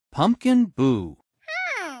Pumpkin Boo.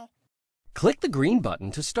 Hi. Click the green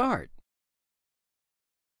button to start.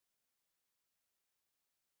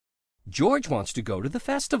 George wants to go to the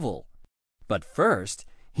festival, but first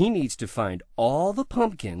he needs to find all the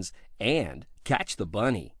pumpkins and catch the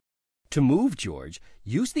bunny. To move George,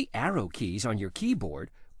 use the arrow keys on your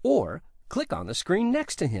keyboard or click on the screen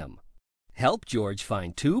next to him. Help George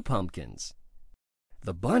find 2 pumpkins.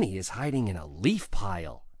 The bunny is hiding in a leaf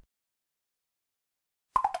pile.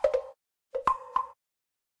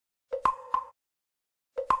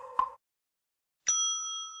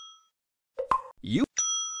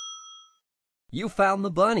 You found the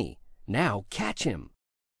bunny. Now catch him.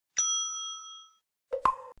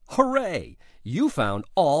 Hooray! You found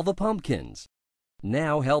all the pumpkins.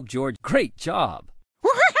 Now help George. Great job!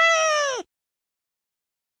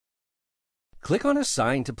 Click on a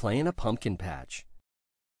sign to play in a pumpkin patch.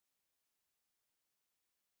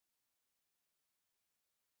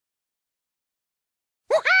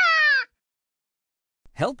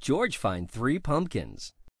 Help George find 3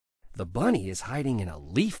 pumpkins. The bunny is hiding in a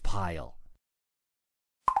leaf pile.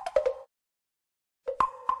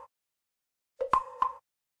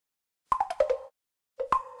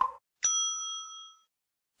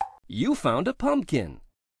 You found a pumpkin.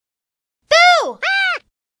 Boo!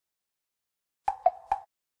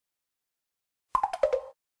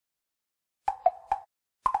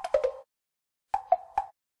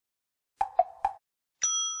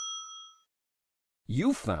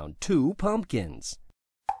 You found 2 pumpkins.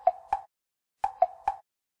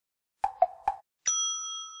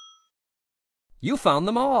 You found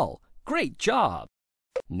them all. Great job!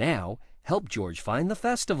 Now help George find the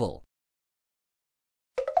festival.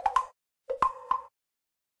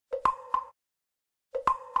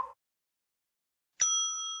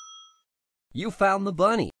 You found the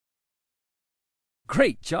bunny.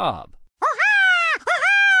 Great job!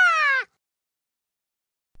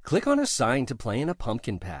 Click on a sign to play in a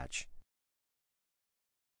pumpkin patch.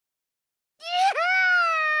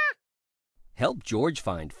 Help George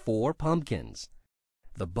find 4 pumpkins.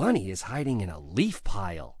 The bunny is hiding in a leaf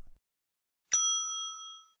pile.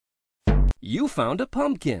 You found a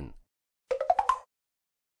pumpkin.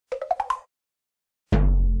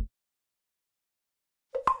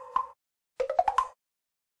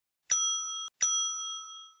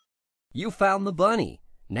 You found the bunny.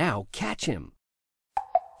 Now catch him.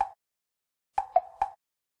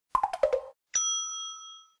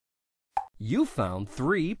 You found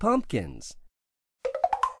 3 pumpkins.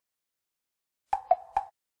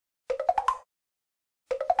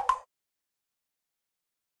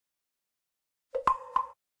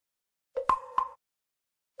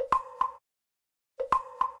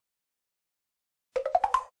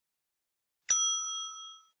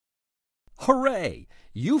 Hooray!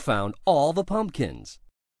 You found all the pumpkins.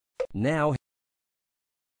 Now,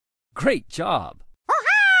 great job!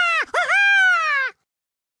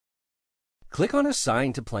 Click on a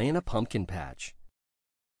sign to play in a pumpkin patch.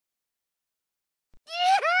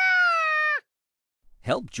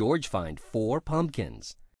 Help George find 4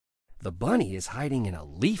 pumpkins. The bunny is hiding in a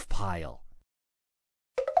leaf pile.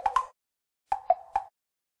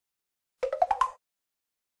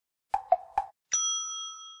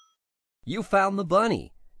 You found the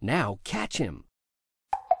bunny. Now catch him.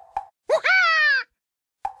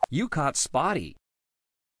 You caught Spotty.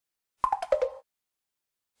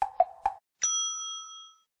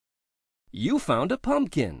 You found a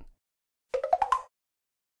pumpkin.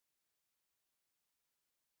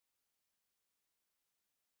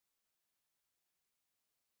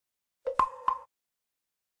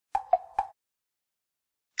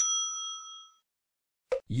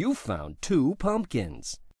 You found 2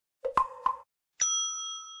 pumpkins.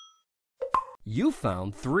 You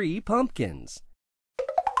found 3 pumpkins.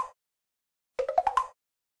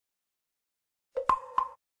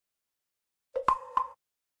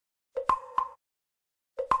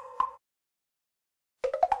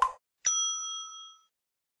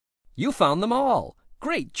 You found them all.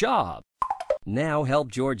 Great job! Now help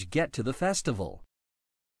George get to the festival.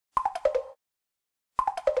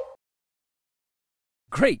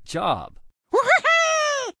 Great job!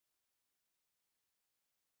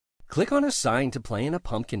 Click on a sign to play in a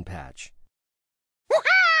pumpkin patch.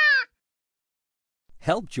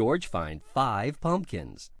 Help George find 5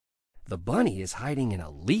 pumpkins. The bunny is hiding in a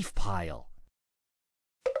leaf pile.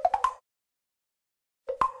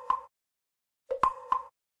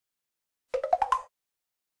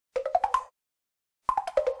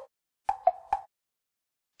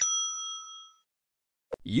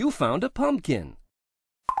 You found a pumpkin.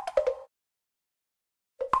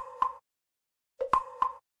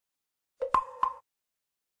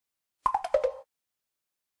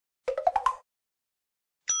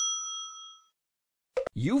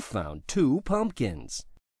 You found 2 pumpkins.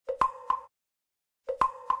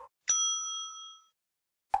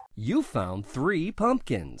 You found 3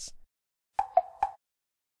 pumpkins.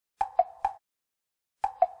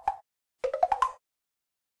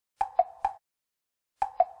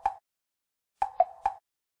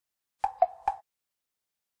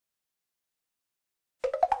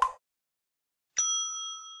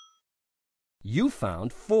 You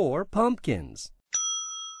found 4 pumpkins.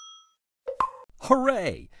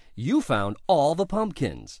 Hooray! You found all the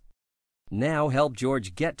pumpkins. Now help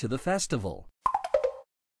George get to the festival.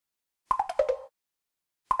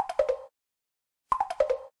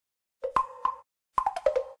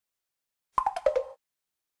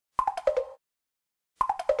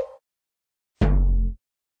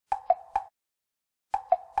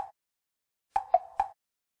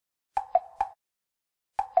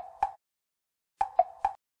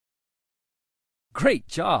 Great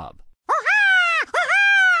job!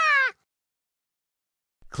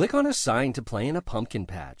 Click on a sign to play in a pumpkin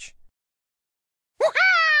patch.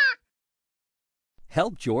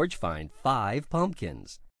 Help George find 5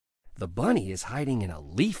 pumpkins. The bunny is hiding in a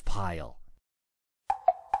leaf pile.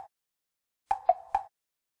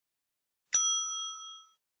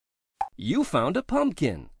 You found a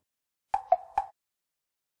pumpkin.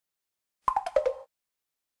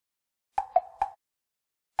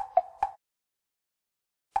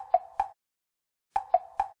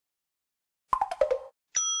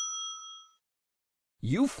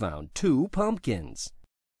 You found 2 pumpkins.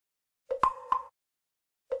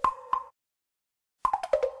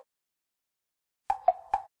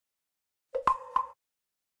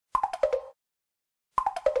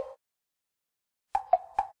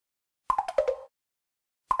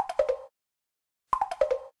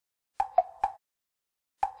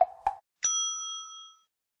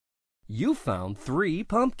 You found 3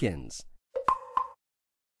 pumpkins.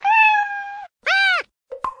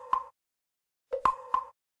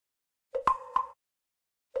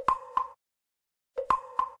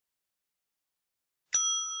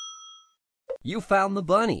 You found the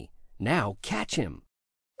bunny. Now catch him.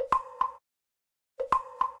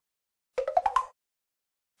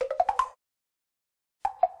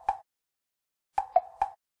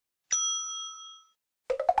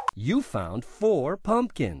 You found 4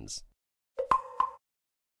 pumpkins.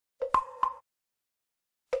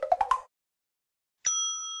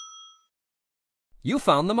 You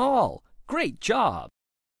found them all. Great job!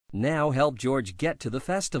 Now help George get to the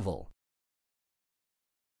festival.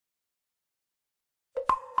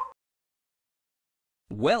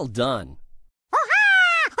 Well done!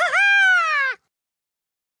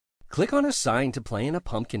 Click on a sign to play in a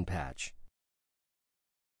pumpkin patch.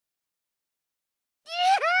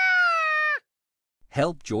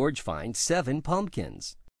 Help George find 7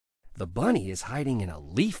 pumpkins. The bunny is hiding in a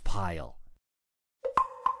leaf pile.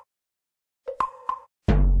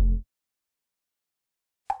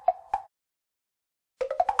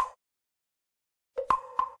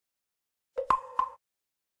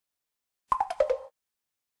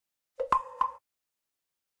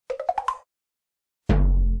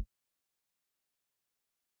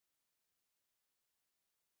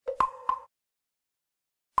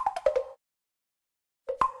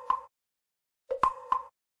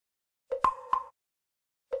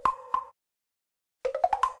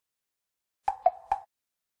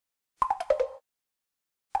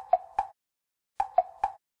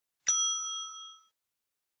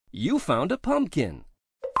 You found a pumpkin.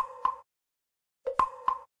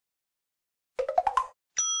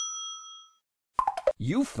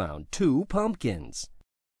 You found 2 pumpkins.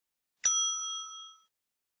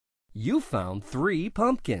 You found 3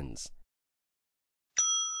 pumpkins.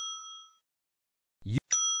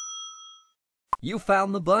 You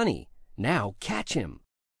found the bunny. Now catch him.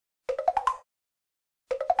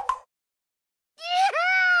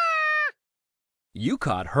 You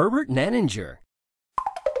caught Herbert Nenninger.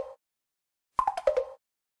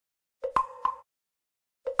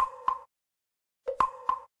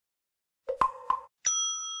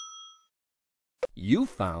 You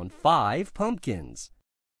found 5 pumpkins.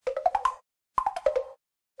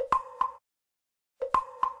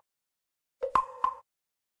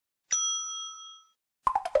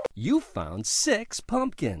 You found 6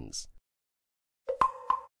 pumpkins.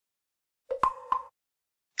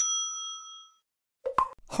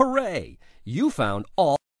 Hooray! You found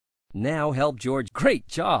all. Now help George. Great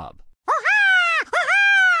job!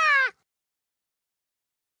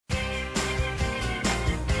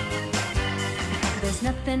 There's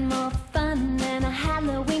nothing more fun than a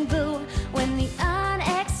Halloween boo when the